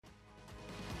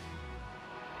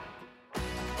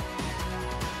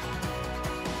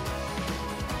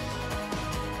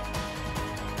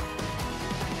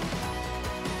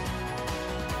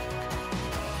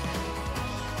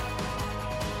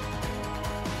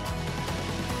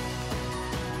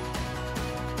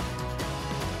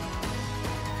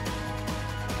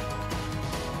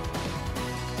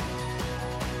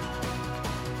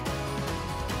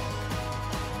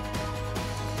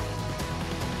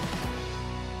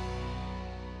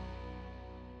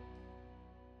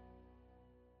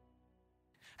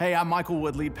Hey, I'm Michael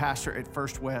Wood, lead pastor at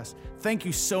First West. Thank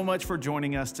you so much for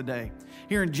joining us today.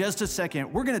 Here in just a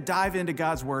second, we're going to dive into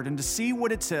God's Word and to see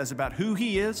what it says about who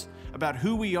He is, about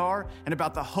who we are, and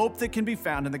about the hope that can be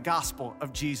found in the gospel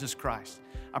of Jesus Christ.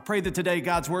 I pray that today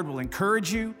God's Word will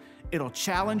encourage you, it'll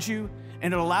challenge you,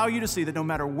 and it'll allow you to see that no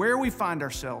matter where we find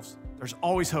ourselves, there's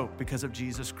always hope because of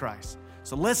Jesus Christ.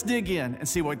 So let's dig in and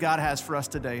see what God has for us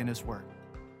today in His Word.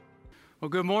 Well,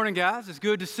 good morning, guys. It's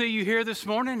good to see you here this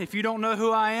morning. If you don't know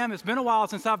who I am, it's been a while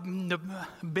since I've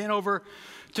been over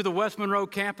to the West Monroe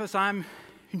campus. I'm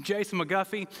Jason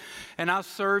McGuffie, and I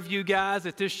serve you guys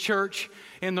at this church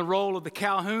in the role of the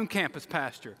Calhoun campus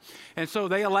pastor. And so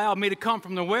they allowed me to come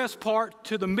from the west part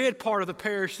to the mid part of the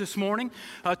parish this morning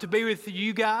to be with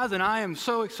you guys, and I am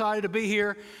so excited to be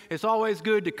here. It's always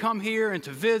good to come here and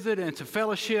to visit and to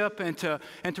fellowship and to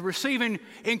receiving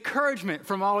encouragement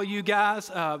from all of you guys.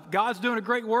 God's doing a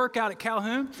great work out at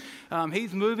Calhoun.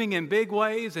 He's moving in big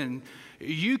ways, and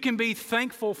you can be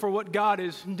thankful for what God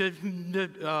is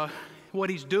what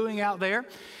He's doing out there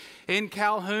in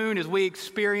Calhoun as we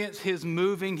experience His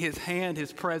moving, His hand,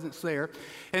 His presence there.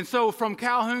 And so from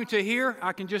Calhoun to here,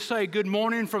 I can just say good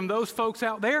morning from those folks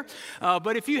out there.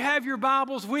 But if you have your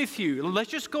Bibles with you,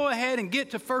 let's just go ahead and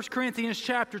get to 1 Corinthians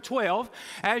chapter 12.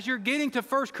 As you're getting to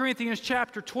 1 Corinthians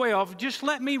chapter 12, just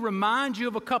let me remind you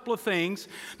of a couple of things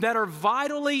that are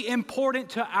vitally important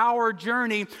to our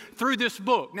journey through this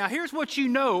book. Now, here's what you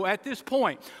know at this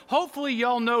point. Hopefully,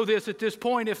 y'all know this at this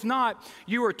point. If not,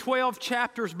 you are 12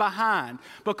 chapters behind,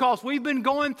 because we've been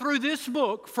going through this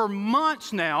book for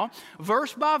months now,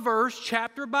 verse by verse,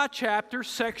 chapter by chapter,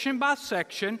 section by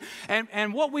section.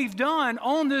 And what we've done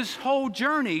on this whole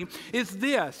journey is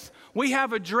this. We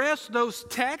have addressed those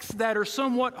texts that are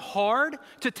somewhat hard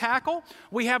to tackle.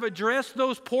 We have addressed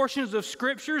those portions of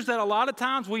scriptures that a lot of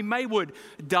times we would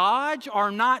dodge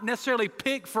or not necessarily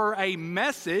pick for a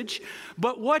message.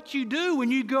 But what you do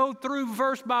when you go through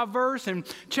verse by verse and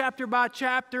chapter by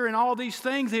chapter and all these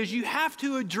things is you have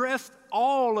to address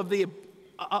all of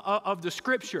the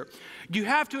Scripture. You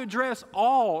have to address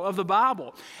all of the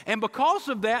Bible. And because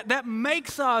of that, that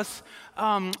makes us,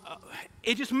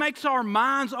 it just makes our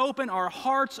minds open, our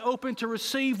hearts open to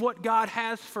receive what God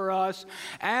has for us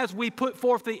as we put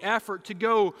forth the effort to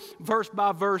go verse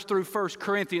by verse through 1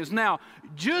 Corinthians. Now,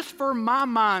 just for my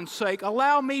mind's sake,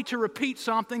 allow me to repeat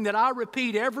something that I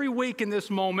repeat every week in this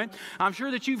moment. I'm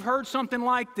sure that you've heard something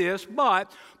like this,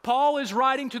 but Paul is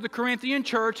writing to the Corinthian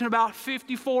church in about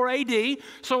 54 AD.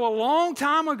 So a long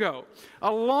time ago,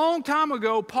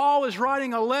 Paul is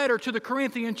writing a letter to the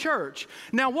Corinthian church.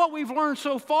 Now, what we've learned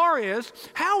so far is,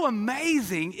 how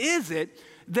amazing is it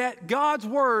that God's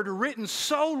word written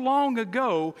so long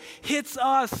ago hits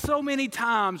us so many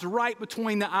times right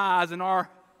between the eyes in our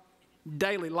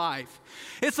daily life.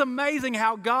 It's amazing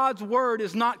how God's word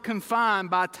is not confined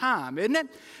by time, isn't it?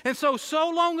 And so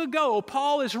long ago,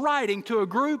 Paul is writing to a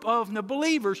group of the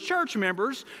believers, church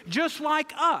members, just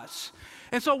like us.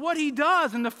 And so what he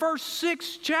does in the first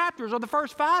 6 chapters, or the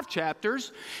first 5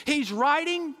 chapters, he's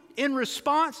writing in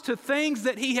response to things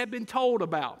that he had been told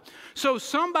about. So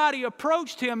somebody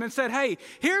approached him and said, hey,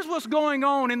 here's what's going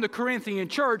on in the Corinthian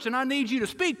church, and I need you to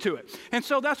speak to it. And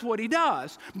so that's what he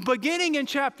does. Beginning in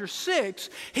chapter 6,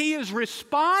 he is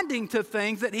responding to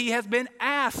things that he has been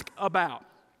asked about.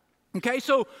 Okay,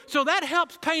 so that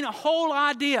helps paint a whole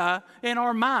idea in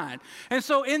our mind. And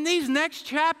so in these next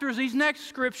chapters, these next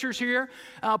scriptures here,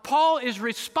 Paul is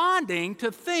responding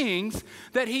to things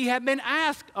that he had been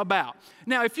asked about.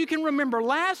 Now, if you can remember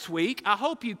last week, I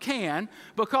hope you can,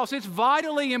 because it's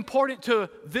vitally important to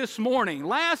this morning.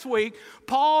 Last week,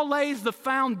 Paul lays the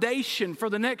foundation for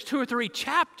the next 2 or 3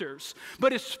 chapters,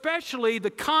 but especially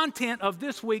the content of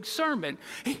this week's sermon.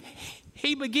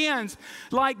 He begins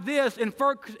like this in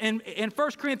 1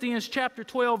 Corinthians chapter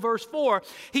 12, verse 4.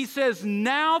 He says,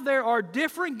 now there are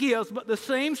different gifts, but the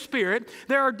same Spirit.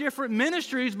 There are different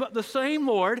ministries, but the same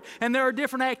Lord. And there are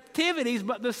different activities,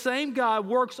 but the same God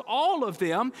works all of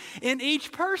them in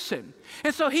each person.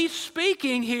 And so he's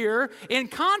speaking here in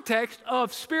context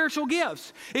of spiritual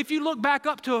gifts. If you look back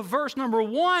up to verse number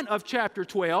 1 of chapter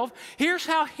 12, here's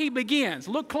how he begins.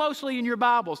 Look closely in your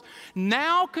Bibles.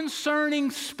 Now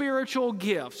concerning spiritual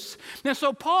gifts. Now,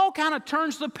 so Paul kind of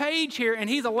turns the page here, and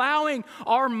he's allowing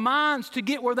our minds to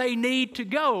get where they need to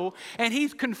go, and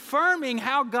he's confirming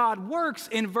how God works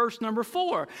in verse number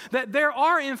 4, that there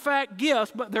are in fact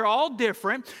gifts, but they're all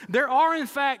different. There are in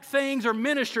fact things or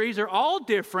ministries, they're all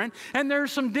different, and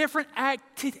there's some different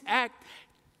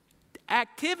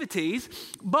activities,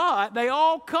 but they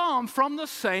all come from the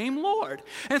same Lord.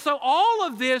 And so all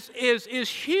of this is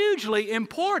hugely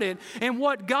important in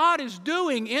what God is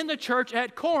doing in the church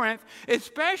at Corinth,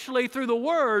 especially through the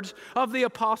words of the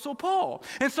Apostle Paul.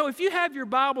 And so if you have your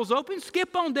Bibles open,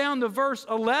 skip on down to verse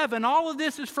 11. All of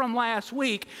this is from last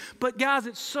week, but guys,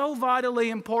 it's so vitally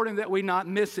important that we not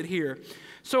miss it here.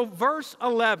 So verse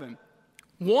 11,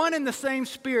 one and the same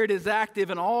Spirit is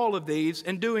active in all of these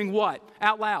and doing what?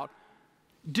 Out loud.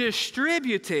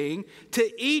 Distributing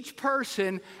to each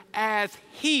person as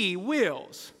he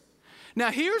wills. Now,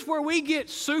 here's where we get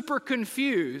super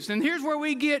confused, and here's where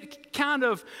we get kind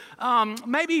of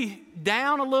maybe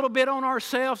down a little bit on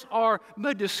ourselves or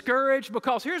discouraged,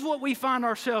 because here's what we find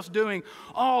ourselves doing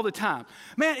all the time.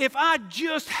 Man, if I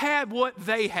just had what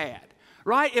they had,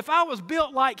 right? If I was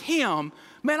built like him,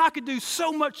 man, I could do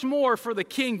so much more for the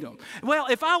kingdom. Well,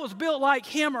 if I was built like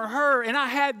him or her and I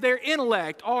had their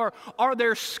intellect or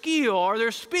their skill or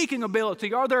their speaking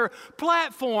ability or their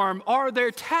platform or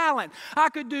their talent, I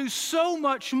could do so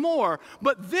much more.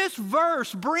 But this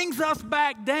verse brings us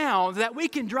back down that we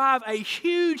can drive a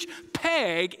huge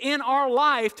peg in our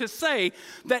life to say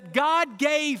that God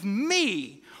gave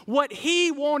me what he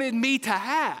wanted me to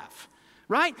have.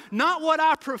 Right? Not what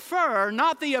I prefer,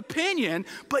 not the opinion,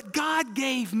 but God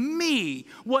gave me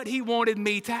what he wanted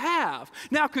me to have.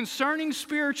 Now, concerning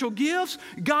spiritual gifts,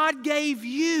 God gave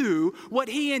you what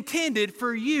he intended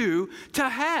for you to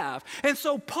have. And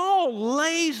so Paul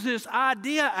lays this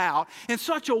idea out in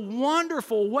such a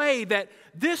wonderful way that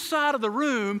this side of the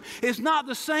room is not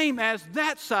the same as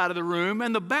that side of the room,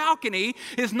 and the balcony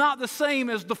is not the same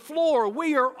as the floor.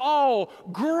 We are all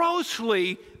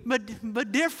grossly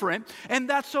but different, and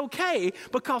that's okay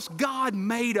because God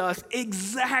made us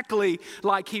exactly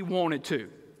like he wanted to.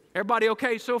 Everybody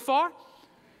okay so far?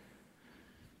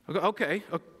 Okay,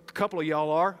 a couple of y'all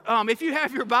are. If you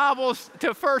have your Bibles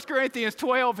to 1 Corinthians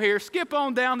 12 here, skip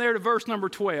on down there to verse number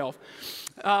 12.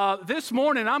 This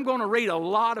morning, I'm going to read a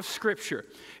lot of Scripture.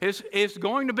 It's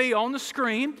going to be on the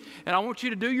screen, and I want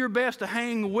you to do your best to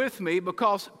hang with me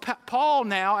because Paul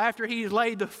now, after he's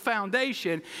laid the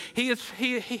foundation, he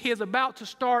is about to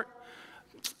start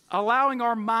allowing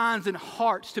our minds and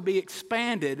hearts to be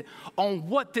expanded on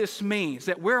what this means,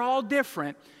 that we're all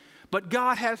different, but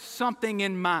God has something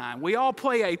in mind. We all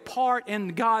play a part in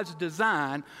God's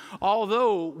design,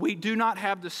 although we do not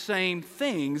have the same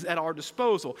things at our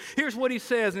disposal. Here's what he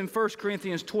says in 1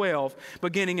 Corinthians 12,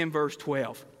 beginning in verse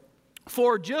 12.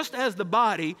 For just as the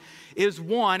body is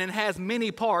one and has many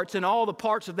parts, and all the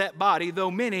parts of that body, though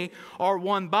many, are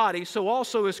one body, so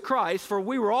also is Christ. For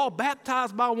we were all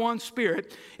baptized by one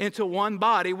Spirit into one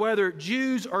body, whether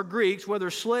Jews or Greeks, whether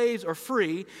slaves or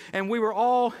free, and we were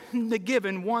all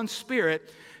given one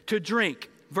Spirit to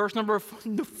drink. Verse number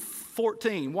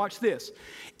 14, watch this.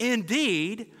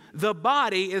 Indeed, the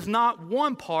body is not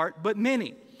one part, but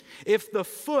many. If the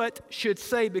foot should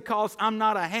say, because I'm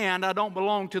not a hand, I don't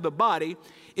belong to the body,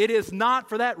 it is not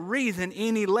for that reason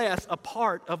any less a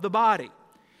part of the body.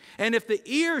 And if the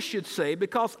ear should say,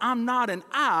 because I'm not an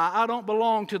eye, I don't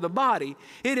belong to the body,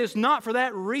 it is not for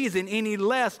that reason any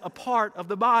less a part of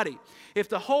the body. If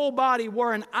the whole body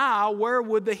were an eye, where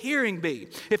would the hearing be?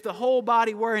 If the whole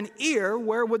body were an ear,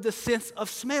 where would the sense of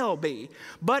smell be?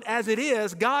 But as it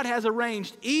is, God has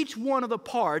arranged each one of the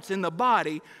parts in the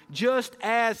body just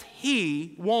as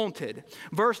he wanted.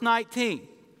 Verse 19,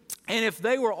 and if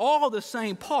they were all the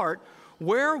same part,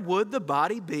 where would the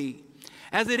body be?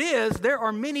 As it is, there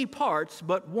are many parts,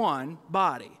 but one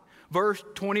body. Verse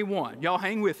 21, y'all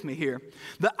hang with me here.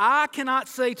 The eye cannot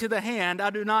say to the hand, I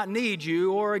do not need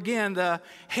you. Or again, the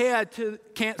head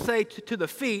can't say to the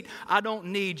feet, I don't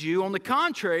need you. On the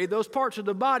contrary, those parts of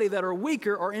the body that are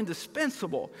weaker are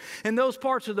indispensable. And those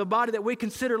parts of the body that we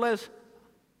consider less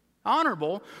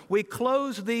honorable, we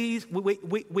clothe these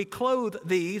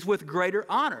with greater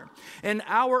honor. And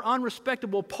our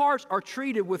unrespectable parts are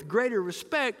treated with greater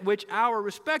respect, which our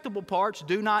respectable parts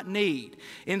do not need.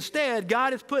 Instead,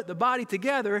 God has put the body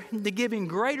together, giving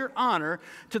greater honor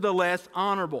to the less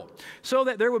honorable, so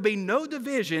that there would be no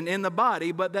division in the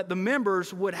body, but that the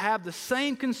members would have the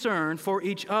same concern for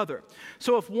each other.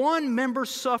 So if one member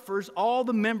suffers, all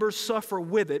the members suffer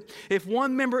with it. If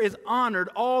one member is honored,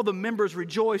 all the members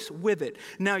rejoice with it.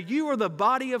 Now you are the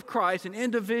body of Christ and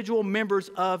individual members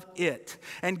of it.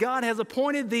 And God has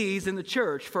appointed these in the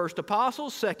church: first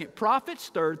apostles, second prophets,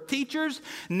 third teachers,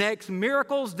 next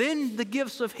miracles, then the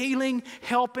gifts of healing,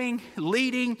 helping,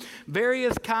 leading,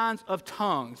 various kinds of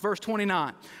tongues. Verse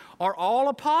 29. Are all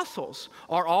apostles?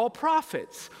 Are all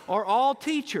prophets? Are all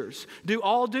teachers? Do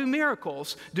all do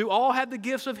miracles? Do all have the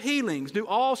gifts of healings? Do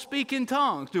all speak in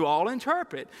tongues? Do all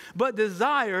interpret? But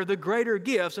desire the greater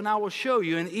gifts, and I will show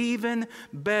you an even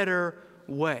better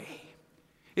way.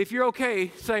 If you're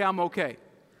okay, say I'm okay.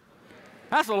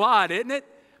 That's a lot, isn't it?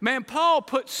 Man, Paul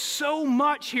put so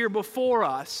much here before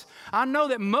us. I know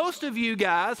that most of you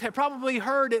guys have probably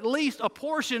heard at least a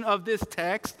portion of this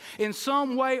text in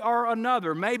some way or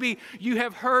another. Maybe you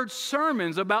have heard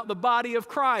sermons about the body of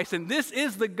Christ, and this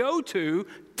is the go-to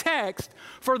text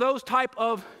for those type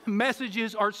of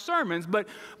messages or sermons. But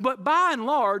by and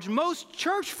large, most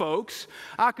church folks,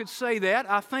 I could say that,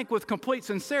 I think with complete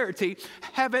sincerity,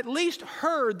 have at least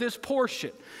heard this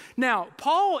portion. Now,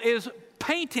 Paul is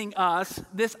painting us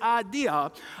this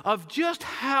idea of just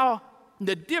how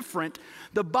different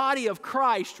the body of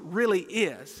Christ really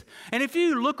is. And if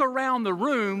you look around the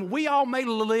room, we all may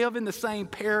live in the same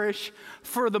parish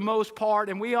for the most part,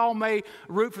 and we all may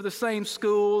root for the same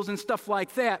schools and stuff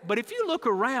like that. But if you look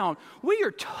around, we are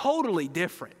totally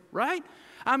different, right?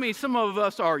 I mean, some of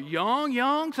us are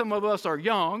young, some of us are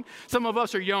young, some of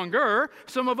us are younger,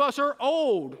 some of us are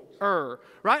older,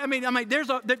 right? I mean, there's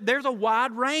a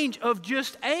wide range of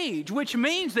just age, which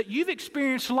means that you've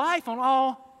experienced life on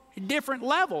all different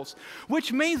levels,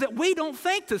 which means that we don't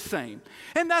think the same.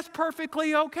 And that's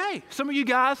perfectly okay. Some of you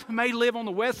guys may live on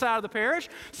the west side of the parish,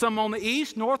 some on the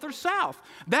east, north, or south.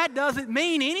 That doesn't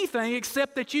mean anything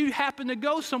except that you happen to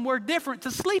go somewhere different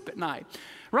to sleep at night.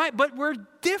 Right? But we're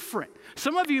different.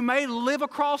 Some of you may live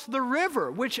across the river,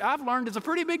 which I've learned is a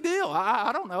pretty big deal.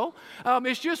 I don't know.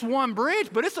 It's just one bridge,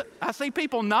 but I see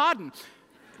people nodding,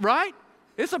 right?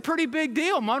 It's a pretty big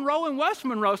deal. Monroe and West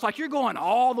Monroe. It's like you're going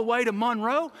all the way to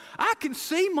Monroe. I can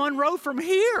see Monroe from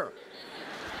here,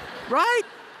 right?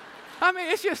 I mean,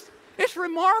 it's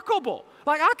remarkable.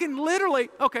 Like I can literally,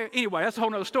 okay, anyway, that's a whole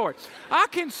nother story. I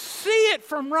can see it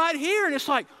from right here, and it's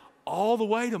like all the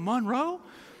way to Monroe.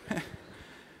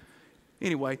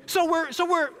 Anyway, so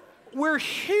we're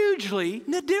hugely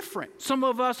different. Some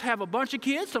of us have a bunch of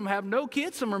kids, some have no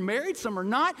kids, some are married, some are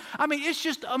not. I mean, it's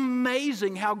just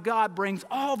amazing how God brings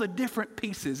all the different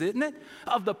pieces, isn't it,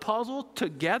 of the puzzle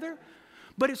together.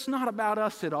 But it's not about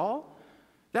us at all.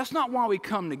 That's not why we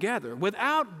come together.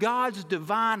 Without God's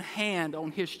divine hand on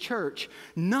His church,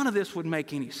 none of this would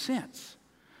make any sense.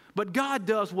 But God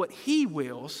does what He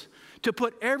wills to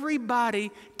put everybody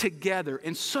together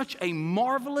in such a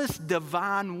marvelous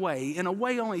divine way, in a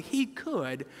way only He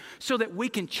could, so that we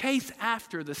can chase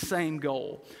after the same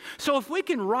goal. So if we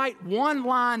can write one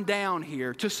line down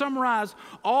here to summarize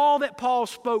all that Paul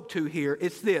spoke to here,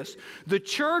 it's this: the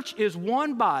church is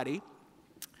one body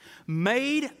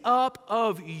made up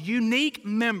of unique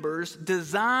members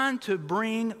designed to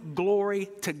bring glory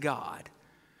to God.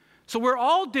 So we're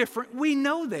all different, we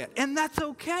know that, and that's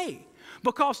okay.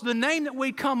 Because the name that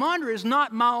we come under is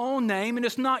not my own name, and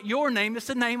it's not your name, it's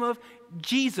the name of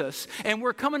Jesus. And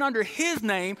we're coming under His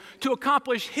name to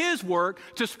accomplish His work,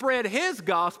 to spread His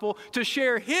gospel, to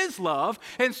share His love.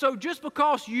 And so just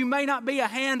because you may not be a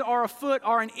hand or a foot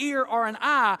or an ear or an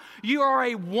eye, you are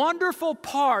a wonderful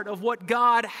part of what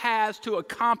God has to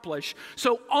accomplish.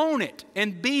 So own it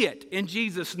and be it in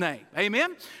Jesus' name.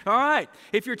 Amen? All right.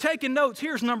 If you're taking notes,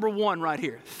 here's number one right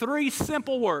here. 3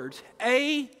 simple words.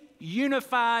 A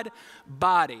unified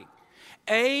body.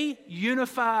 A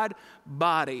unified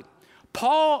body.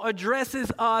 Paul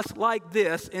addresses us like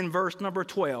this in verse number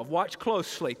 12. Watch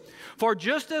closely. For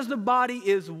just as the body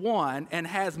is one and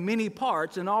has many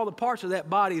parts, and all the parts of that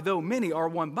body, though many, are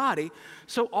one body,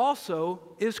 so also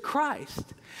is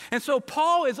Christ. And so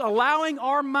Paul is allowing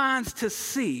our minds to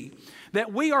see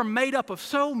that we are made up of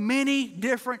so many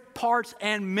different parts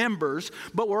and members,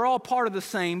 but we're all part of the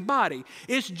same body.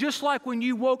 It's just like when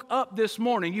you woke up this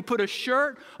morning, you put a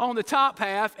shirt on the top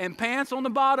half and pants on the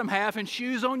bottom half and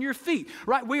shoes on your feet,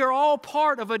 right? We are all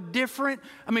part of a different,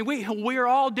 we are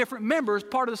all different members,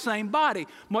 part of the same body,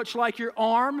 much like your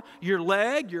arm, your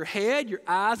leg, your head, your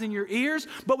eyes, and your ears,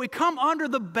 but we come under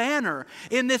the banner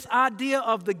in this idea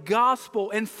of the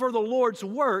gospel and for the Lord's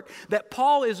work that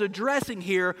Paul is addressing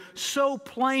here so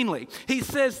plainly. He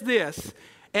says this: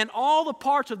 and all the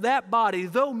parts of that body,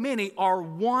 though many, are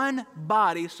one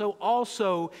body, so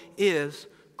also is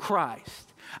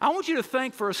Christ. I want you to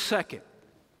think for a second,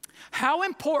 how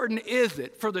important is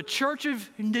it for the church of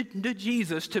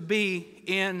Jesus to be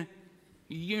in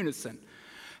unison?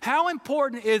 How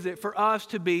important is it for us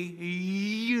to be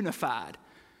unified?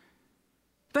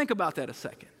 Think about that a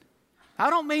second. I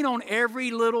don't mean on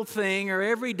every little thing or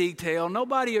every detail.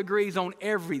 Nobody agrees on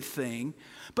everything.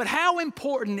 But how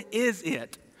important is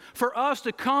it for us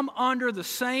to come under the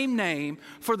same name,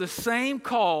 for the same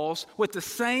cause, with the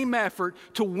same effort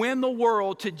to win the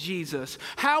world to Jesus.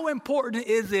 How important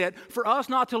is it for us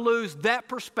not to lose that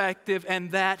perspective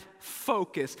and that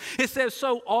focus? It says,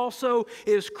 so also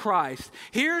is Christ.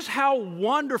 Here's how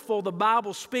wonderful the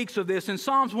Bible speaks of this. In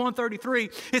Psalms 133,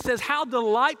 it says, how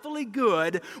delightfully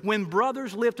good when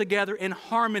brothers live together in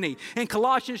harmony. In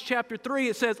Colossians chapter 3,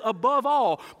 it says, above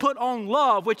all, put on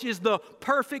love, which is the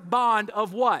perfect bond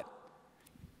of what?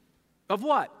 Of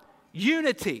what?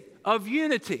 Unity. Of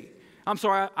unity. I'm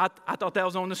sorry, I thought that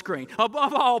was on the screen.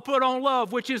 Above all, put on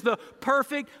love, which is the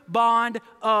perfect bond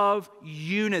of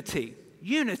unity.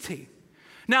 Unity.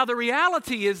 Now, the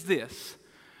reality is this.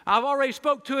 I've already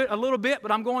spoke to it a little bit,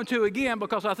 but I'm going to again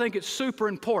because I think it's super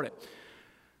important.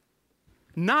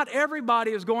 Not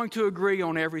everybody is going to agree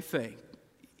on everything.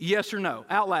 Yes or no?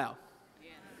 Out loud.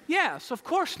 Yes, of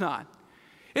course not.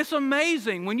 It's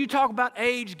amazing when you talk about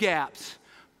age gaps,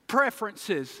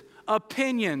 preferences,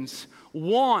 opinions,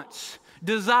 wants,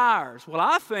 desires. Well,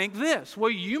 I think this. Well,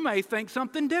 you may think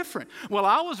something different. Well,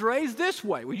 I was raised this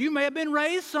way. Well, you may have been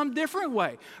raised some different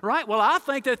way, right? Well, I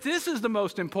think that this is the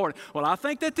most important. Well, I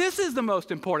think that this is the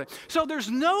most important. So there's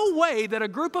no way that a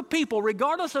group of people,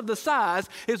 regardless of the size,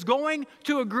 is going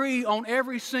to agree on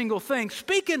every single thing.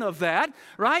 Speaking of that,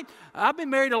 right, I've been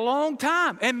married a long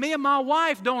time, and me and my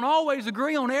wife don't always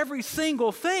agree on every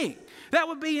single thing. That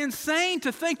would be insane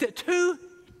to think that two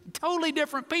totally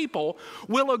different people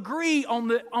will agree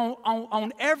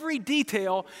on every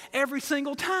detail every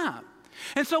single time.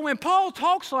 And so when Paul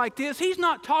talks like this, he's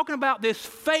not talking about this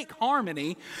fake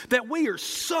harmony that we are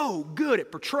so good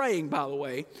at portraying, by the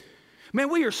way. Man,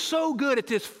 we are so good at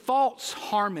this false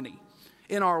harmony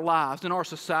in our lives, in our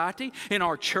society, in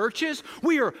our churches.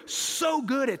 We are so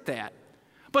good at that.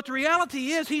 But the reality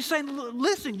is, he's saying,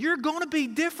 listen, you're going to be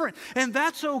different, and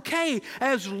that's okay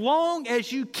as long as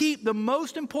you keep the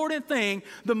most important thing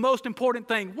the most important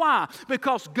thing. Why?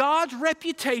 Because God's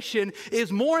reputation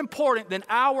is more important than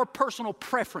our personal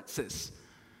preferences.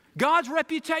 God's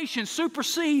reputation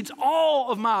supersedes all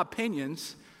of my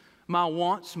opinions, my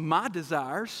wants, my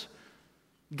desires.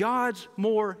 God's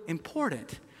more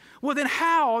important. Well, then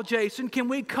how, Jason, can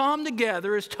we come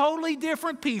together as totally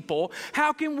different people?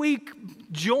 How can we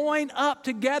join up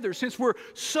together since we're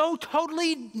so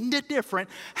totally different?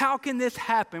 How can this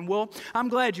happen? Well, I'm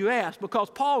glad you asked, because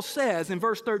Paul says in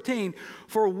verse 13,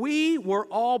 for we were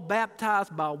all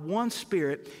baptized by one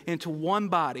Spirit into one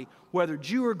body, whether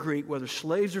Jew or Greek, whether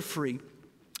slaves or free,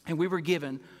 and we were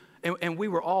given, and we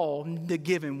were all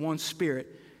given one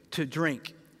Spirit to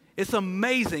drink. It's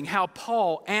amazing how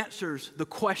Paul answers the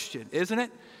question, isn't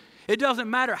it? It doesn't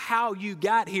matter how you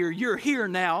got here. You're here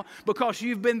now because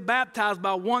you've been baptized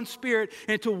by one Spirit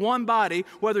into one body,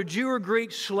 whether Jew or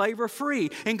Greek, slave or free.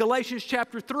 In Galatians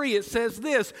chapter 3, it says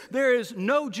this, there is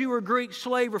no Jew or Greek,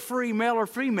 slave or free, male or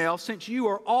female, since you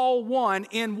are all one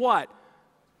in what?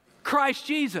 Christ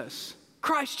Jesus.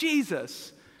 Christ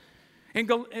Jesus.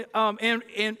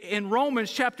 In Romans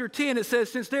chapter 10, it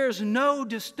says, since there is no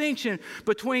distinction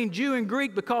between Jew and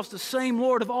Greek, because the same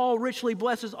Lord of all richly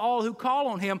blesses all who call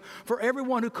on him, for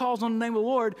everyone who calls on the name of the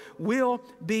Lord will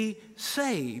be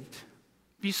saved.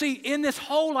 You see, in this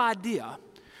whole idea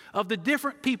of the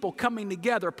different people coming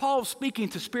together, Paul's speaking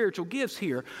to spiritual gifts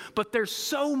here, but there's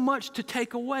so much to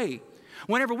take away.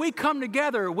 Whenever we come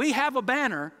together, we have a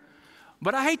banner,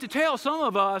 but I hate to tell some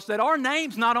of us that our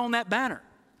name's not on that banner.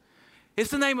 It's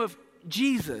the name of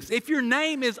Jesus. If your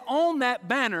name is on that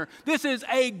banner, this is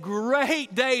a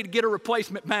great day to get a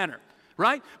replacement banner,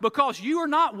 right? Because you are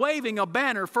not waving a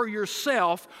banner for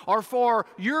yourself or for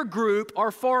your group or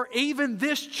for even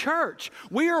this church.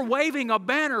 We are waving a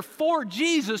banner for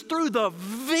Jesus through the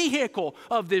vehicle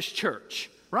of this church.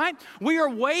 Right? We are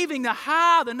waving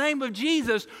the name of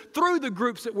Jesus through the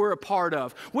groups that we're a part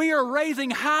of. We are raising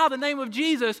high the name of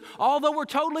Jesus, although we're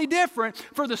totally different,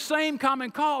 for the same common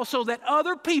cause, so that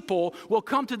other people will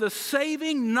come to the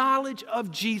saving knowledge of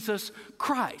Jesus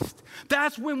Christ.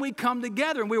 That's when we come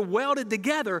together, and we're welded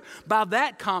together by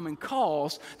that common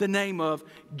cause, the name of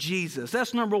Jesus.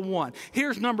 That's number one.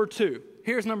 Here's number two.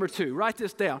 Write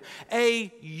this down. A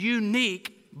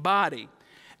unique body.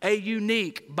 A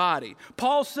unique body.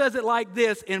 Paul says it like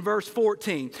this in verse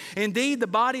 14. Indeed, the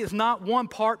body is not one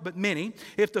part but many.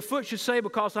 If the foot should say,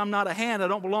 because I'm not a hand, I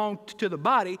don't belong to the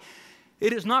body,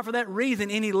 it is not for that reason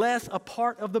any less a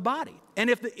part of the body. And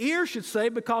if the ear should say,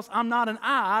 because I'm not an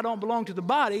eye, I don't belong to the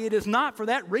body, it is not for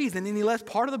that reason any less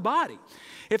part of the body.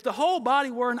 If the whole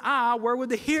body were an eye, where would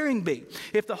the hearing be?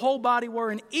 If the whole body were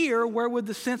an ear, where would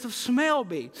the sense of smell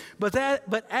be? But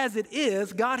as it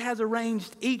is, God has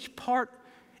arranged each part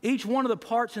each one of the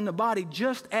parts in the body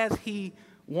just as he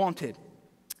wanted.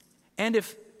 And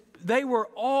if they were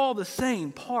all the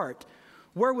same part,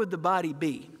 where would the body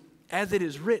be? As it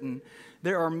is written,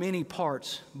 there are many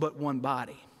parts, but one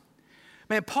body.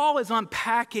 Man, Paul is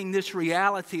unpacking this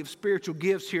reality of spiritual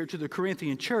gifts here to the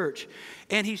Corinthian church,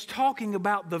 and he's talking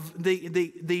about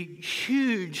the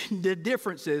huge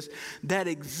differences that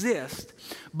exist.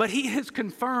 But he has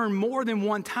confirmed more than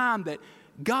one time that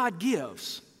God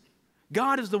gives.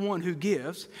 God is the one who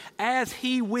gives as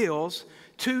he wills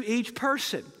to each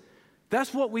person.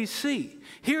 That's what we see.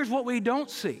 Here's what we don't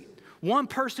see. One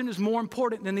person is more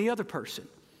important than the other person.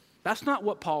 That's not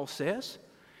what Paul says.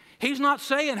 He's not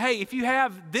saying, hey, if you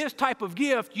have this type of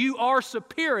gift, you are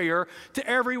superior to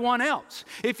everyone else.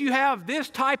 If you have this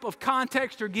type of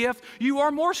context or gift, you are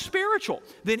more spiritual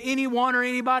than anyone or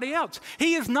anybody else.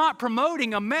 He is not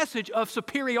promoting a message of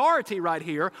superiority right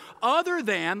here other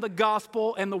than the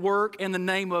gospel and the work and the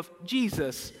name of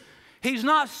Jesus. He's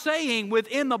not saying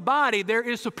within the body there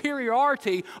is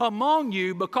superiority among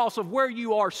you because of where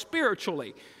you are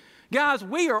spiritually. Guys,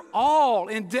 we are all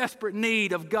in desperate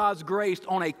need of God's grace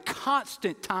on a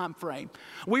constant time frame.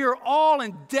 We are all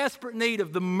in desperate need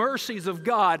of the mercies of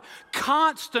God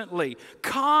constantly.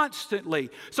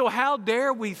 So how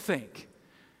dare we think,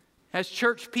 as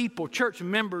church people, church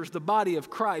members, the body of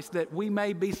Christ, that we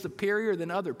may be superior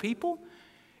than other people?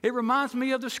 It reminds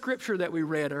me of the scripture that we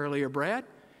read earlier, Brad.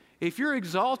 If you're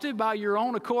exalted by your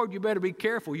own accord, you better be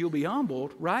careful. You'll be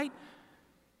humbled, right?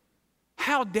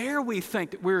 How dare we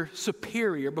think that we're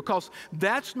superior? Because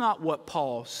that's not what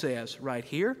Paul says right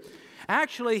here.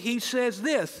 Actually, he says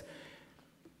this.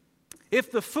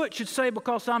 If the foot should say,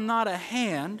 because I'm not a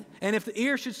hand, and if the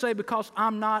ear should say, because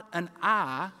I'm not an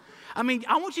eye, I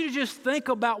want you to just think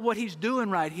about what he's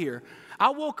doing right here. I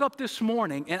woke up this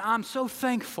morning, and I'm so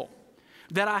thankful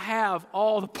that I have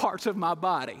all the parts of my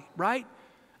body, right?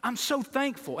 I'm so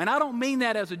thankful, and I don't mean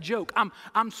that as a joke.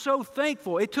 I'm so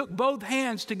thankful. It took both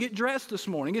hands to get dressed this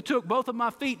morning. It took both of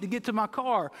my feet to get to my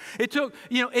car. It took,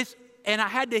 and I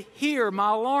had to hear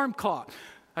my alarm clock.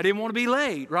 I didn't want to be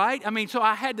late, right? So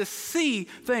I had to see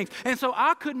things. And so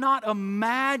I could not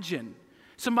imagine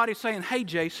somebody saying, hey,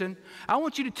 Jason, I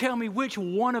want you to tell me which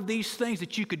one of these things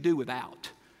that you could do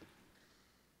without.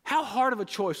 How hard of a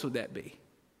choice would that be?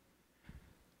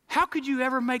 How could you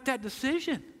ever make that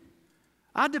decision?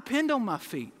 I depend on my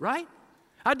feet, right?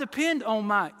 I depend on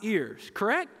my ears,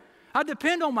 correct? I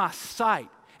depend on my sight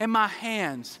and my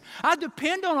hands. I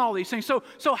depend on all these things.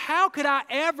 So how could I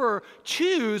ever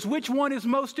choose which one is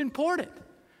most important?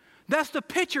 That's the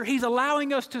picture he's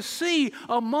allowing us to see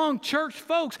among church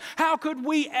folks. How could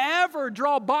we ever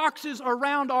draw boxes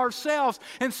around ourselves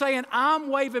and saying, I'm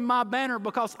waving my banner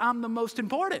because I'm the most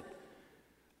important?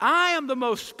 I am the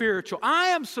most spiritual. I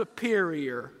am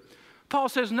superior. Paul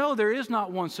says, no, there is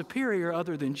not one superior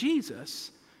other than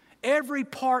Jesus. Every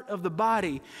part of the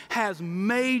body has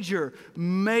major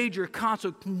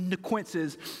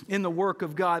consequences in the work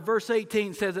of God. Verse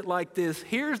 18 says it like this.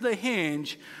 Here's the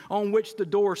hinge on which the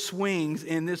door swings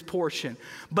in this portion.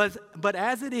 But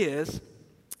as it is,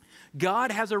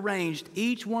 God has arranged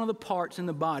each one of the parts in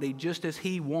the body just as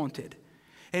he wanted.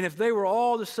 And if they were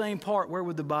all the same part, where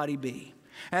would the body be?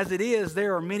 As it is,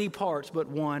 there are many parts, but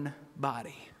one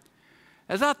body.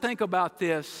 As I think about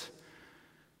this,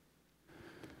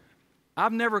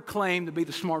 I've never claimed to be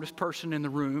the smartest person in the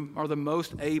room or the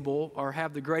most able or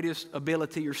have the greatest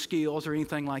ability or skills or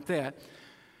anything like that.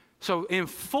 So in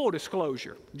full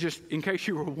disclosure, just in case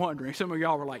you were wondering, some of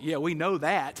y'all were like, yeah, we know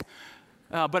that.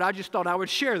 But I just thought I would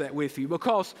share that with you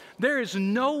because there is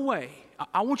no way,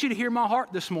 I want you to hear my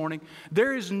heart this morning,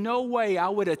 there is no way I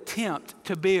would attempt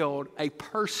to build a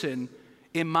person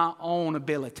in my own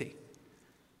ability.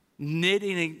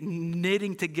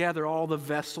 Knitting together all the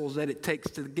vessels that it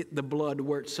takes to get the blood to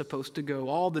where it's supposed to go,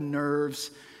 all the nerves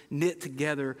knit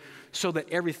together so that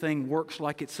everything works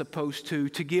like it's supposed to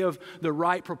give the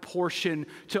right proportion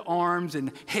to arms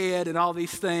and head and all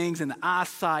these things and the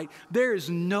eyesight. There is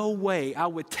no way I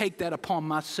would take that upon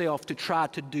myself to try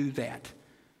to do that.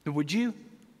 Would you?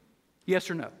 Yes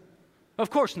or no? Of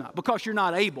course not, because you're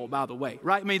not able, by the way,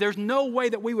 right? There's no way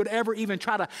that we would ever even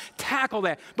try to tackle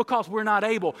that because we're not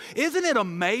able. Isn't it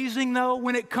amazing, though,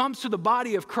 when it comes to the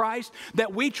body of Christ,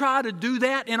 that we try to do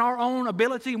that in our own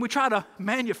ability, and we try to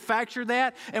manufacture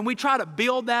that, and we try to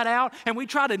build that out, and we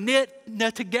try to knit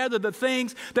together the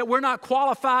things that we're not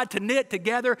qualified to knit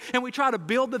together, and we try to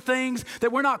build the things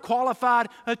that we're not qualified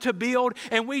to build,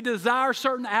 and we desire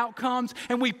certain outcomes,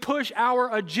 and we push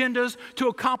our agendas to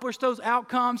accomplish those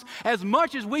outcomes as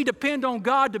much as we depend on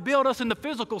God to build us in the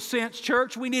physical sense,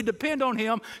 church, we need to depend on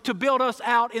Him to build us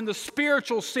out in the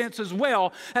spiritual sense as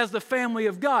well as the family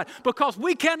of God, because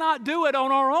we cannot do it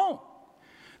on our own.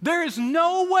 There is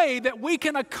no way that we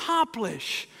can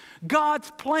accomplish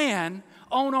God's plan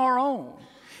on our own.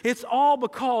 It's all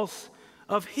because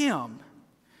of Him.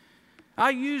 I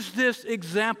use this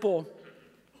example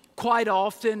quite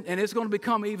often, and it's going to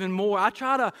become even more. I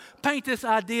try to paint this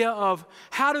idea of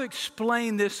how to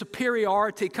explain this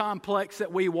superiority complex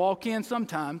that we walk in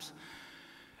sometimes.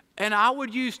 And I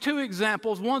would use two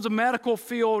examples. One's a medical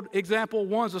field example,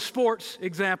 one's a sports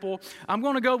example. I'm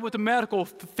going to go with the medical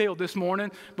field this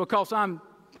morning because I'm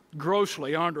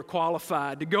grossly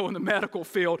underqualified to go in the medical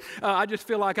field. I just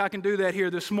feel like I can do that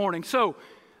here this morning. So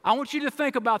I want you to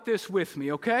think about this with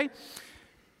me, okay?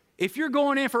 If you're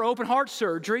going in for open heart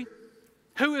surgery,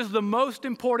 who is the most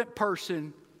important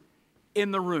person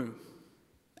in the room?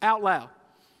 Out loud.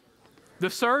 The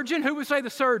surgeon? Who would say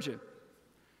the surgeon?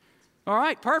 All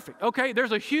right, perfect. Okay,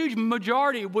 there's a huge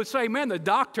majority would say, man, the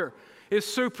doctor is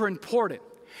super important.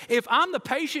 If I'm the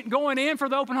patient going in for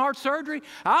the open heart surgery,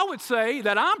 I would say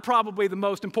that I'm probably the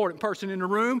most important person in the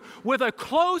room with a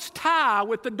close tie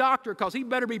with the doctor because he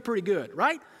better be pretty good,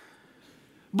 right?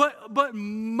 But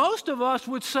most of us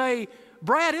would say,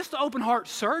 Brad, it's the open heart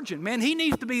surgeon. Man, he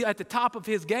needs to be at the top of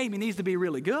his game. He needs to be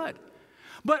really good.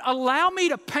 But allow me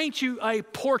to paint you a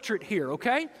portrait here,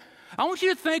 okay? I want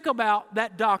you to think about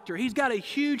that doctor. He's got a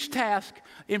huge task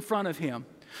in front of him.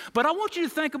 But I want you to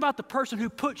think about the person who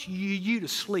puts you to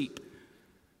sleep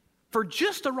for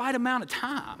just the right amount of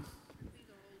time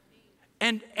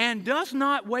and does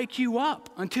not wake you up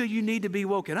until you need to be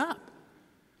woken up.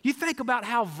 You think about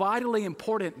how vitally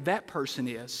important that person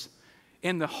is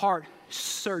in the heart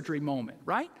surgery moment,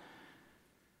 right?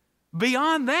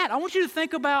 Beyond that, I want you to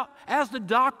think about as the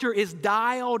doctor is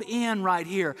dialed in right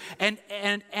here and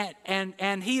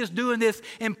he is doing this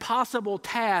impossible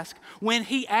task. When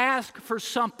he asks for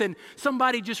something,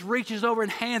 somebody just reaches over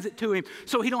and hands it to him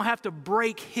so he don't have to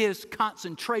break his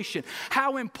concentration.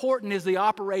 How important is the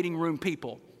operating room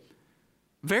people?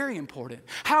 Very important.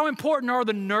 How important are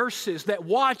the nurses that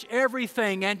watch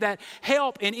everything and that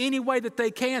help in any way that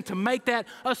they can to make that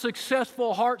a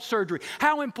successful heart surgery?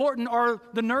 How important are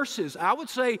the nurses? I would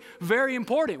say very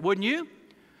important, wouldn't you?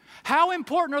 How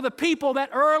important are the people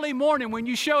that early morning when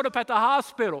you showed up at the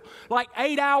hospital, like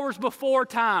 8 hours before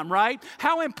time, right?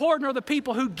 How important are the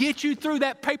people who get you through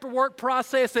that paperwork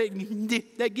process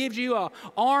that gives you an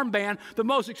armband, the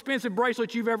most expensive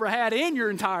bracelet you've ever had in your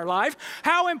entire life?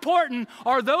 How important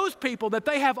are those people that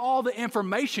they have all the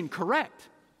information correct?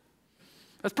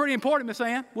 That's pretty important, Miss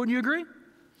Ann. Wouldn't you agree?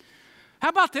 How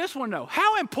about this one, though?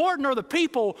 How important are the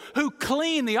people who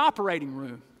clean the operating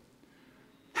room?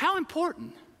 How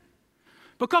important?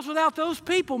 Because without those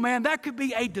people, man, that could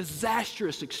be a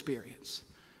disastrous experience.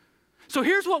 So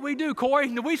here's what we do, Corey.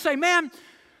 We say, man,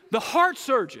 the heart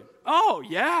surgeon. Oh,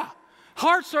 yeah.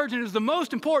 Heart surgeon is the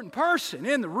most important person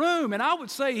in the room. And I would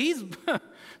say he's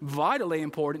vitally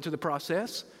important to the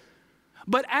process.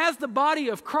 But as the body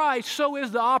of Christ, so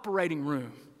is the operating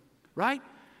room, right?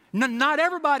 Not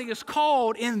everybody is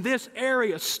called in this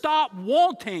area. Stop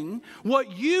wanting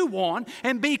what you want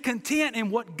and be content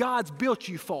in what God's built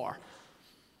you for.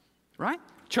 Right?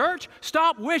 Church,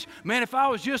 stop wish, man, if I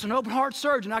was just an open heart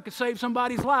surgeon, I could save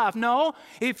somebody's life. No,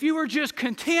 if you were just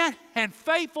content and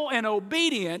faithful and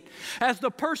obedient as the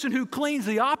person who cleans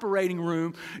the operating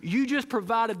room, you just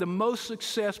provided the most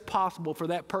success possible for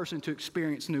that person to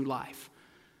experience new life.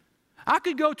 I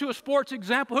could go to a sports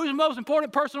example. Who's the most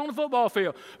important person on the football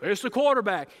field? It's the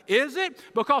quarterback. Is it?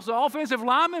 Because the offensive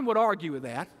lineman would argue with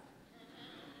that.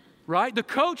 Right? The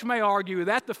coach may argue with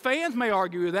that. The fans may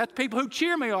argue with that. The people who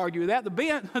cheer may argue with that.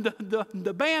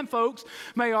 The band folks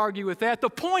may argue with that.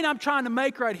 The point I'm trying to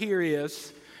make right here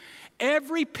is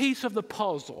every piece of the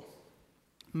puzzle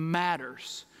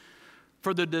matters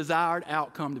for the desired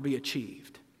outcome to be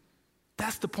achieved.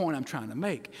 That's the point I'm trying to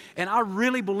make. And I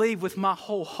really believe with my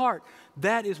whole heart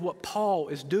that is what Paul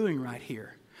is doing right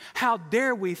here. How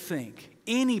dare we think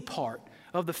any part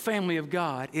of the family of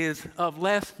God is of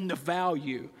less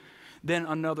value than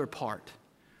another part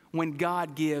when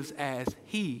God gives as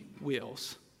He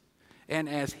wills and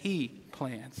as He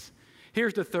plans.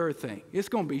 Here's the third thing. It's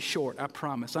going to be short, I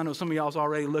promise. I know some of y'all's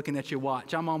already looking at your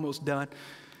watch. I'm almost done.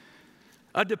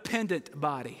 A dependent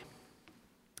body.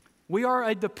 We are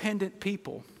a dependent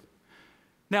people.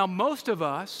 Now, most of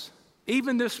us,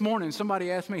 even this morning, somebody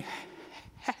asked me,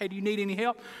 hey, do you need any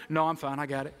help? No, I'm fine, I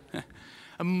got it.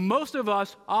 Most of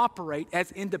us operate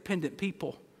as independent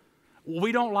people.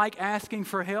 We don't like asking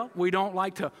for help. We don't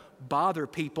like to bother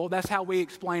people. That's how we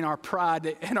explain our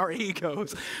pride and our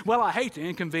egos. Well, I hate to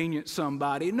inconvenience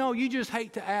somebody. No, you just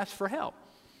hate to ask for help,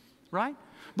 right?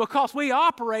 Because we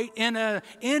operate in an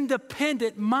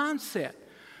independent mindset.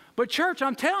 But church,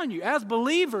 I'm telling you, as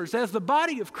believers, as the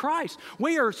body of Christ,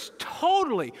 we are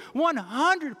totally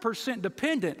 100%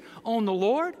 dependent on the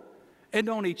Lord and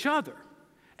on each other.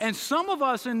 And some of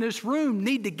us in this room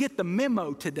need to get the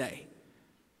memo today.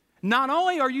 Not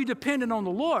only are you dependent on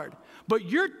the Lord, but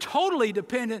you're totally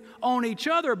dependent on each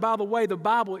other by the way the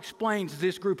Bible explains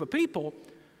this group of people.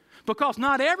 Because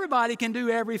not everybody can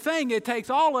do everything. It takes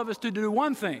all of us to do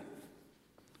one thing,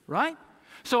 right?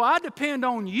 So I depend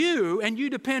on you and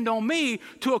you depend on me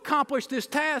to accomplish this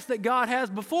task that God has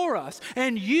before us.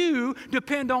 And you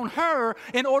depend on her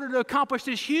in order to accomplish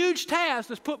this huge task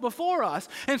that's put before us.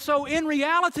 And so in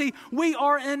reality, we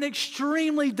are an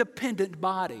extremely dependent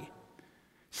body.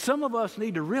 Some of us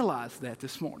need to realize that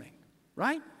this morning,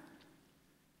 right?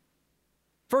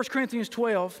 1 Corinthians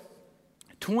 12,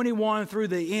 21 through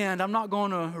the end. I'm not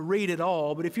going to read it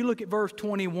all, but if you look at verse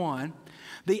 21,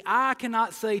 the eye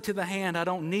cannot say to the hand, I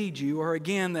don't need you, or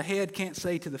again, the head can't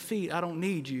say to the feet, I don't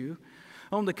need you.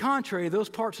 On the contrary, those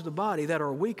parts of the body that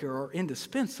are weaker are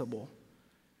indispensable.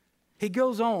 He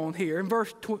goes on here in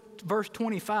verse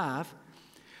 25,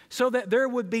 so that there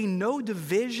would be no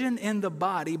division in the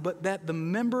body, but that the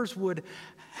members would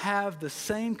have the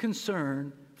same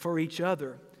concern for each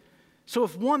other. So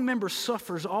if one member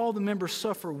suffers, all the members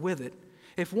suffer with it.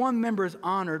 If one member is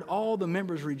honored, all the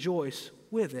members rejoice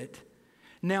with it.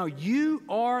 Now you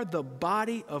are the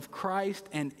body of Christ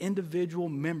and individual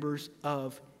members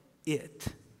of it.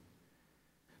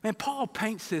 Man, Paul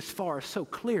paints this for us so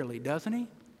clearly, doesn't he?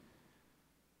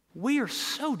 We are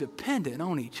so dependent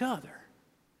on each other.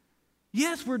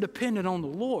 Yes, we're dependent on the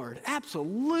Lord.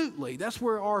 Absolutely. That's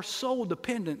where our sole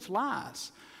dependence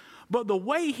lies. But the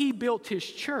way he built his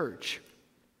church,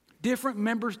 different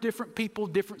members, different people,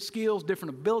 different skills,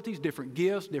 different abilities, different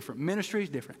gifts, different ministries,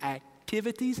 different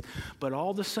activities, but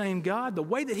all the same God, the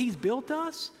way that he's built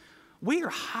us, we are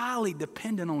highly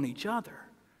dependent on each other.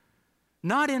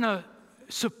 Not in a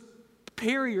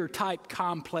superior type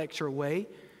complex or way,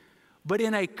 but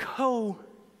in a co-laboring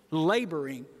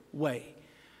way.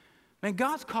 Man,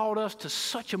 God's called us to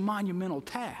such a monumental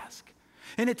task.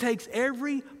 And it takes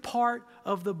every part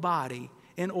of the body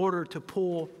in order to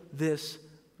pull this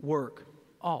work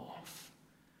off.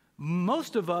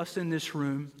 Most of us in this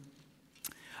room,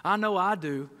 I know I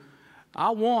do,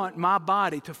 I want my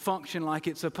body to function like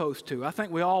it's supposed to. I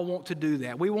think we all want to do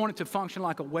that. We want it to function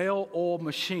like a well-oiled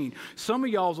machine. Some of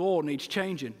y'all's oil needs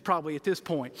changing, probably at this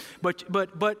point.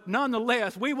 But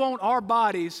nonetheless, we want our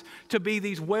bodies to be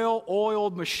these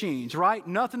well-oiled machines, right?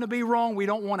 Nothing to be wrong. We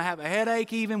don't want to have a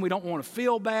headache even. We don't want to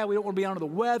feel bad. We don't want to be under the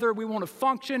weather. We want to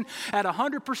function at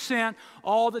 100%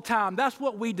 all the time. That's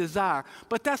what we desire.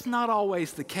 But that's not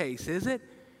always the case, is it?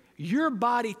 Your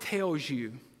body tells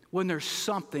you when there's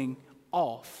something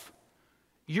off.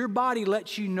 Your body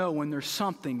lets you know when there's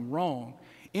something wrong,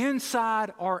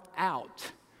 inside or out.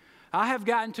 I have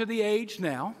gotten to the age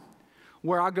now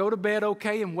where I go to bed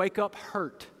okay and wake up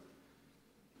hurt.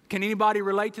 Can anybody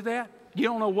relate to that? You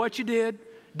don't know what you did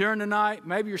during the night.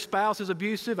 Maybe your spouse is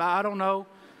abusive. I don't know.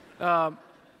 I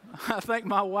think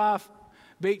my wife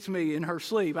beats me in her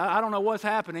sleep. I don't know what's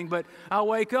happening, but I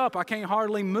wake up, I can't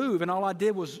hardly move, and all I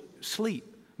did was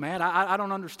sleep. Man, I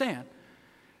don't understand.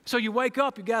 So you wake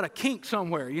up, you got a kink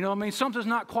somewhere, you know what I mean? Something's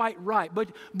not quite right,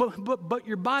 but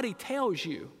your body tells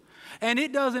you. And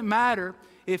it doesn't matter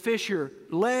if it's your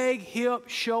leg, hip,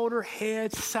 shoulder,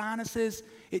 head, sinuses,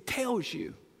 it tells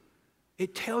you.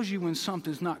 It tells you when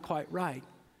something's not quite right.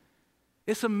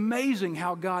 It's amazing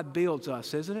how God builds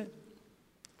us, isn't it?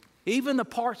 Even the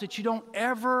parts that you don't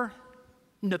ever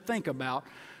think about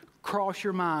cross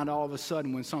your mind all of a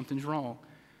sudden when something's wrong.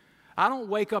 I don't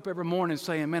wake up every morning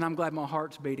saying, man, I'm glad my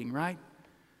heart's beating, right?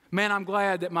 Man, I'm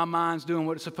glad that my mind's doing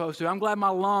what it's supposed to. I'm glad my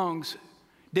lungs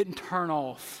didn't turn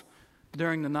off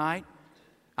during the night.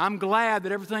 I'm glad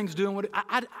that everything's doing what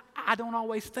I don't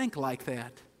always think like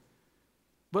that.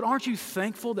 But aren't you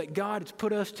thankful that God has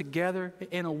put us together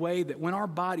in a way that when our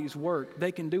bodies work,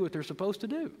 they can do what they're supposed to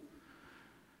do?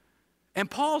 And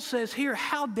Paul says here,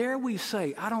 how dare we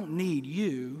say, I don't need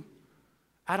you,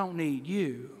 I don't need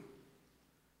you.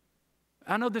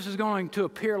 I know this is going to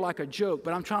appear like a joke,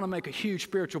 but I'm trying to make a huge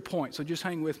spiritual point, so just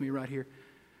hang with me right here.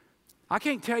 I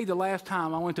can't tell you the last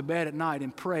time I went to bed at night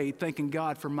and prayed thanking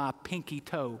God for my pinky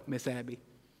toe, Miss Abby.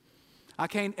 I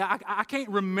can't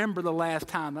remember the last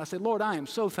time. I said, Lord, I am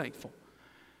so thankful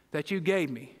that you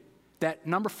gave me that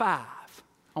number 5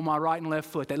 on my right and left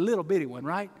foot, that little bitty one,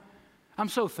 right? I'm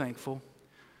so thankful.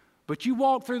 But you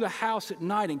walk through the house at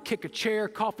night and kick a chair,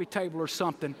 coffee table, or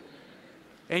something,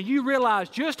 and you realize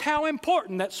just how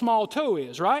important that small toe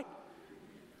is, right?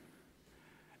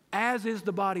 As is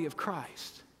the body of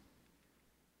Christ.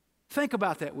 Think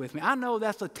about that with me. I know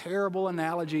that's a terrible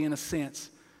analogy in a sense,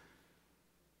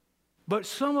 but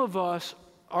some of us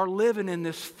are living in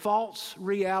this false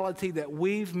reality that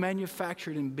we've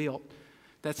manufactured and built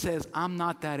that says, I'm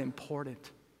not that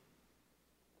important.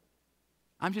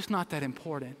 I'm just not that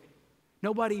important.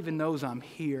 Nobody even knows I'm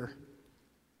here.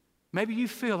 Maybe you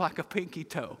feel like a pinky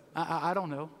toe. I don't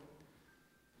know.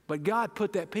 But God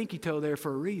put that pinky toe there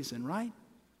for a reason, right?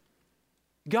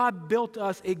 God built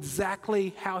us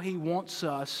exactly how He wants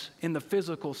us in the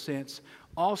physical sense,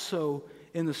 also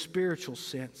in the spiritual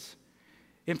sense.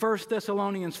 In 1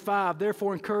 Thessalonians 5,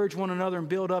 therefore encourage one another and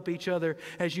build up each other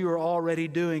as you are already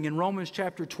doing. In Romans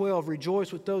chapter 12,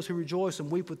 rejoice with those who rejoice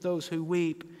and weep with those who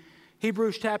weep.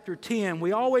 Hebrews chapter 10,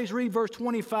 we always read verse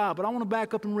 25, but I want to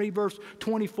back up and read verse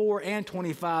 24 and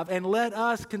 25. And let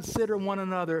us consider one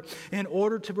another in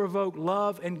order to provoke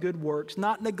love and good works,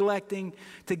 not neglecting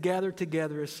to gather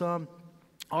together as some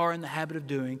are in the habit of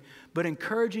doing, but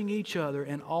encouraging each other,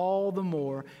 and all the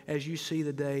more as you see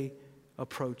the day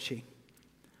approaching.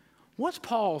 What's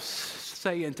Paul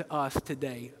saying to us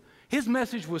today? His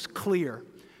message was clear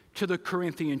to the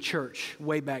Corinthian church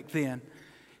way back then.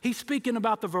 He's speaking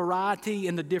about the variety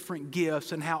and the different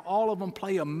gifts and how all of them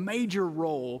play a major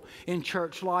role in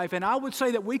church life. And I would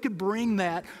say that we could bring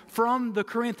that from the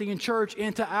Corinthian church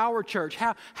into our church,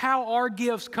 how our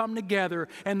gifts come together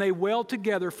and they weld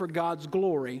together for God's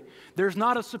glory. There's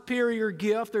not a superior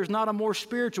gift. There's not a more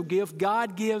spiritual gift.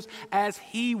 God gives as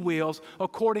He wills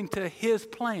according to His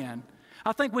plan.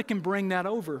 I think we can bring that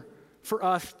over for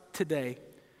us today.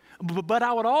 But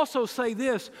I would also say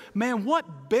this, man,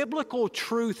 what biblical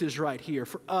truth is right here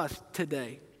for us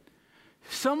today?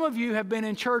 Some of you have been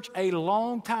in church a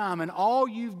long time, and all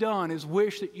you've done is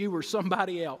wish that you were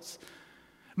somebody else.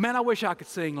 Man, I wish I could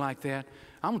sing like that.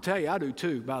 I'm going to tell you, I do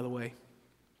too, by the way.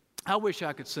 I wish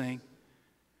I could sing.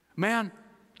 Man,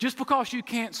 just because you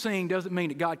can't sing doesn't mean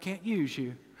that God can't use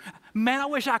you. Man, I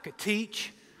wish I could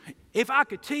teach. If I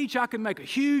could teach, I could make a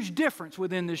huge difference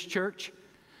within this church.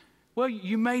 Well,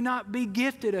 you may not be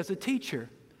gifted as a teacher.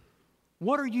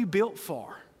 What are you built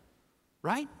for?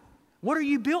 Right? What are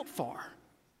you built for?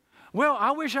 Well,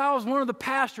 I wish I was one of the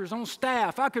pastors on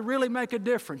staff. I could really make a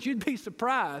difference. You'd be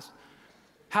surprised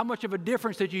how much of a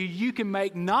difference that you can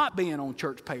make not being on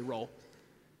church payroll.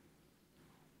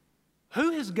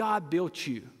 Who has God built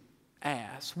you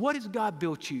as? What has God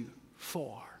built you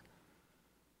for?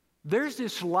 There's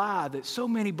this lie that so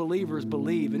many believers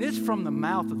believe, and it's from the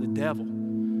mouth of the devil,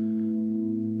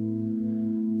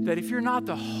 that if you're not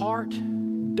the heart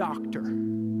doctor,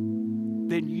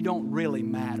 then you don't really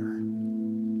matter.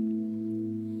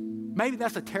 Maybe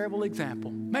that's a terrible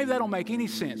example. Maybe that don't make any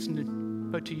sense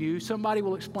but to you. Somebody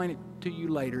will explain it to you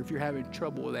later if you're having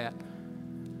trouble with that.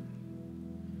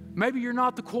 Maybe you're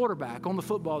not the quarterback on the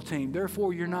football team,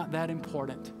 therefore you're not that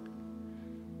important.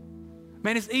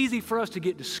 Man, it's easy for us to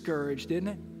get discouraged, isn't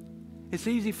it? It's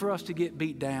easy for us to get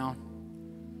beat down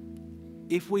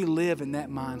if we live in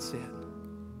that mindset.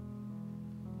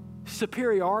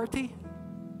 Superiority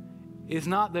is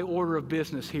not the order of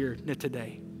business here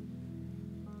today.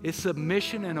 It's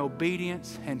submission and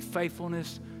obedience and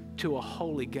faithfulness to a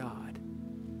holy God.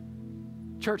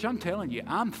 Church, I'm telling you,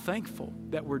 I'm thankful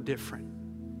that we're different.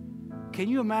 Can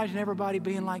you imagine everybody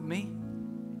being like me?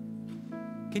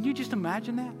 Can you just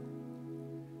imagine that?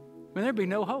 I mean, there'd be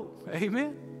no hope.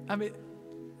 Amen? I mean,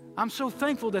 I'm so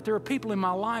thankful that there are people in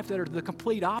my life that are the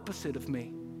complete opposite of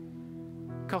me,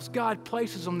 because God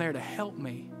places them there to help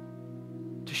me,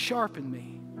 to sharpen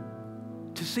me,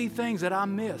 to see things that I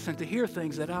miss and to hear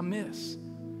things that I miss.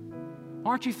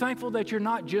 Aren't you thankful that you're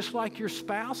not just like your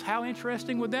spouse? How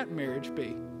interesting would that marriage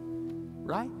be?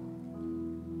 Right?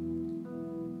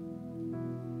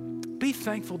 Be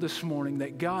thankful this morning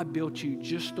that God built you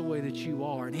just the way that you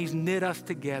are, and He's knit us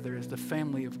together as the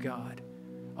family of God,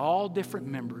 all different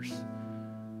members.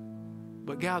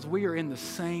 But guys, we are in the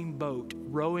same boat,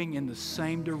 rowing in the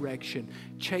same direction,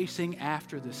 chasing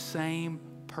after the same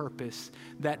purpose,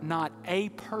 that not a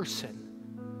person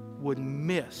would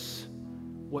miss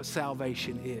what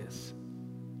salvation is.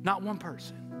 Not one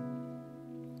person.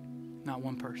 Not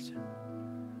one person.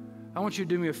 I want you to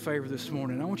do me a favor this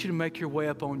morning. I want you to make your way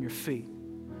up on your feet.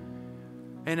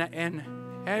 And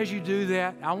as you do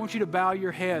that, I want you to bow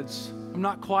your heads. I'm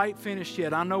not quite finished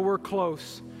yet. I know we're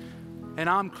close. And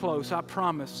I'm close, I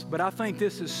promise. But I think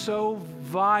this is so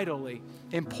vitally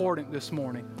important this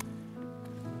morning.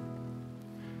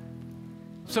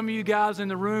 Some of you guys in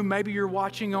the room, maybe you're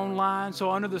watching online,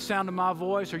 so under the sound of my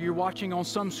voice, or you're watching on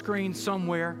some screen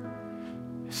somewhere.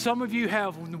 Some of you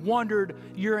have wondered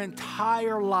your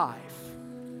entire life,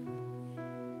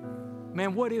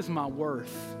 man, what is my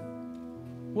worth?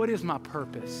 What is my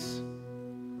purpose?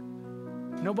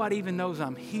 Nobody even knows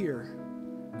I'm here.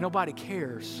 Nobody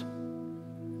cares.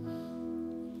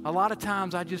 A lot of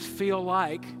times I just feel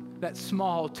like that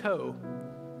small toe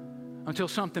until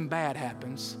something bad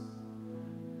happens.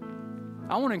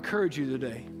 I want to encourage you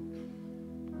today.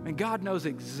 And God knows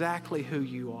exactly who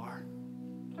you are.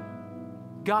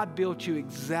 God built you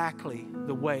exactly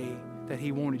the way that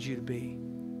He wanted you to be.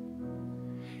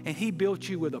 And He built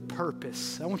you with a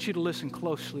purpose. I want you to listen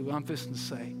closely to what I'm fixing to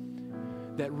say.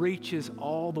 That reaches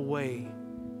all the way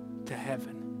to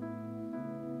heaven.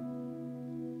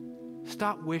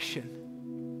 Stop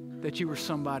wishing that you were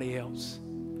somebody else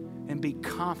and be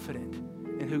confident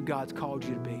in who God's called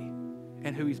you to be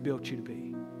and who He's built you to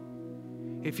be.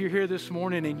 If you're here this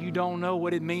morning and you don't know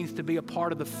what it means to be a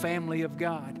part of the family of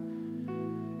God,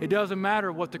 it doesn't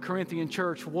matter what the Corinthian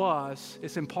church was.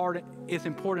 It's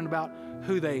important about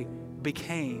who they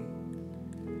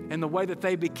became. And the way that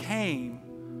they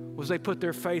became was they put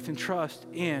their faith and trust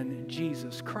in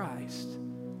Jesus Christ.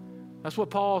 That's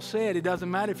what Paul said. It doesn't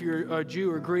matter if you're a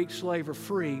Jew or Greek, slave or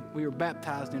free. We were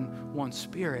baptized in one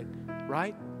Spirit,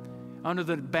 right? Under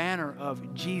the banner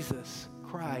of Jesus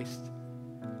Christ.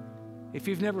 If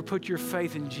you've never put your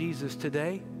faith in Jesus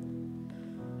today,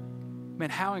 man,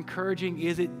 how encouraging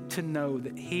is it to know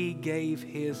that He gave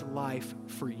His life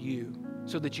for you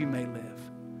so that you may live?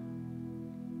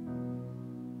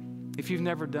 If you've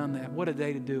never done that, what a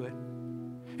day to do it.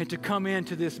 And to come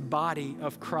into this body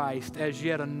of Christ as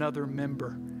yet another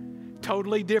member.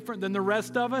 Totally different than the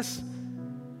rest of us,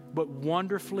 but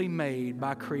wonderfully made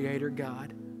by Creator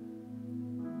God.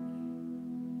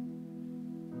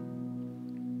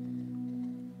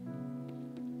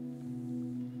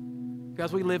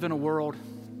 Guys, we live in a world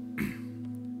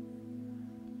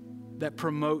that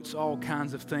promotes all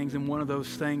kinds of things, and one of those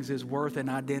things is worth and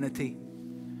identity.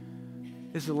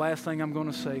 This is the last thing I'm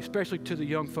going to say, especially to the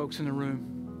young folks in the room.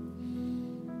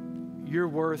 Your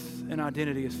worth and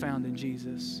identity is found in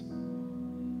Jesus.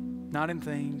 Not in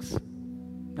things,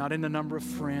 not in the number of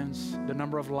friends, the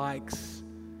number of likes.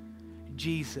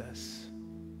 Jesus.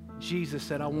 Jesus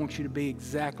said, I want you to be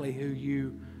exactly who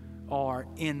you are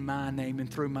in my name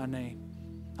and through my name.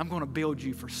 I'm going to build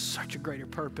you for such a greater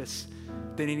purpose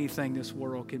than anything this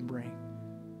world can bring.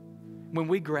 When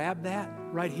we grab that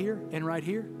right here and right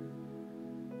here,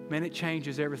 man, it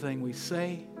changes everything we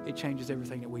say. It changes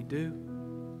everything that we do.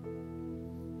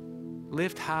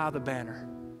 Lift high the banner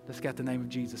that's got the name of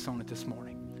Jesus on it this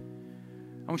morning.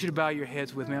 I want you to bow your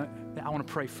heads with me. I want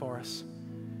to pray for us,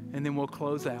 and then we'll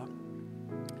close out.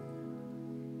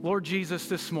 Lord Jesus,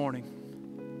 this morning,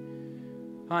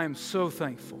 I am so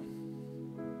thankful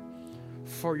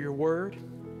for your word.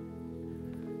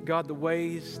 God, the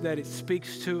ways that it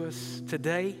speaks to us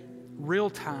today, real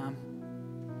time.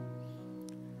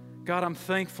 God, I'm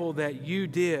thankful that you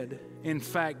did, in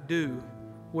fact, do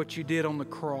what you did on the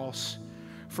cross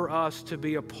for us to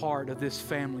be a part of this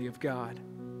family of God.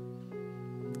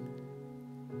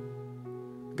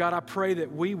 God, I pray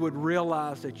that we would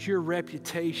realize that your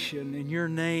reputation and your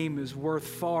name is worth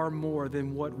far more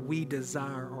than what we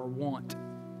desire or want,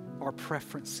 our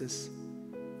preferences.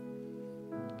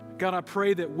 God, I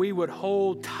pray that we would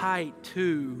hold tight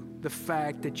to the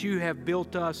fact that you have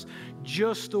built us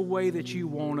just the way that you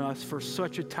want us for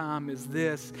such a time as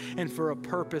this and for a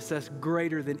purpose that's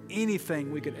greater than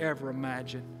anything we could ever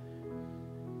imagine.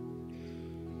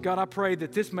 God, I pray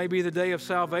that this may be the day of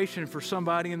salvation for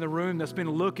somebody in the room that's been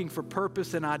looking for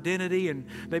purpose and identity, and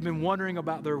they've been wondering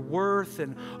about their worth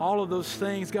and all of those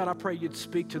things. God, I pray you'd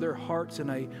speak to their hearts in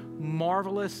a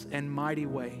marvelous and mighty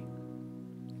way.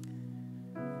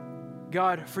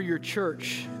 God, for your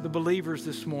church, the believers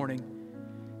this morning,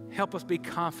 help us be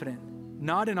confident,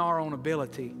 not in our own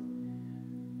ability,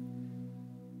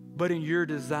 but in your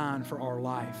design for our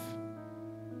life.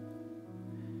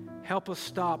 Help us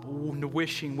stop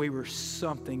wishing we were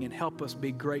something and help us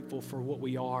be grateful for what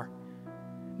we are.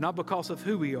 Not because of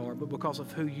who we are, but because of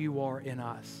who you are in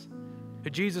us.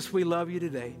 Jesus, we love you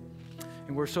today,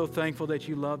 and we're so thankful that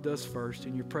you loved us first.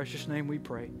 In your precious name we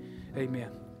pray.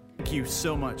 Amen. Thank you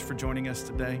so much for joining us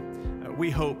today. We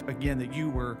hope, again, that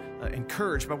you were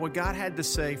encouraged by what God had to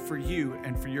say for you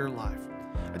and for your life.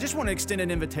 I just want to extend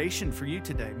an invitation for you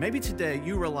today. Maybe today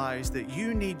you realize that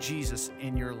you need Jesus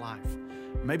in your life.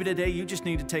 Maybe today you just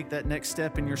need to take that next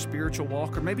step in your spiritual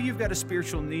walk, or maybe you've got a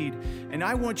spiritual need. And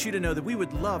I want you to know that we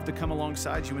would love to come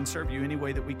alongside you and serve you any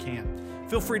way that we can.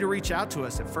 Feel free to reach out to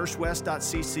us at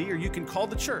firstwest.cc, or you can call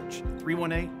the church,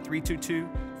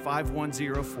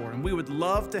 318-322-5104. And we would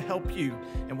love to help you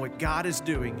in what God is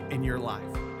doing in your life.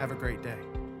 Have a great day.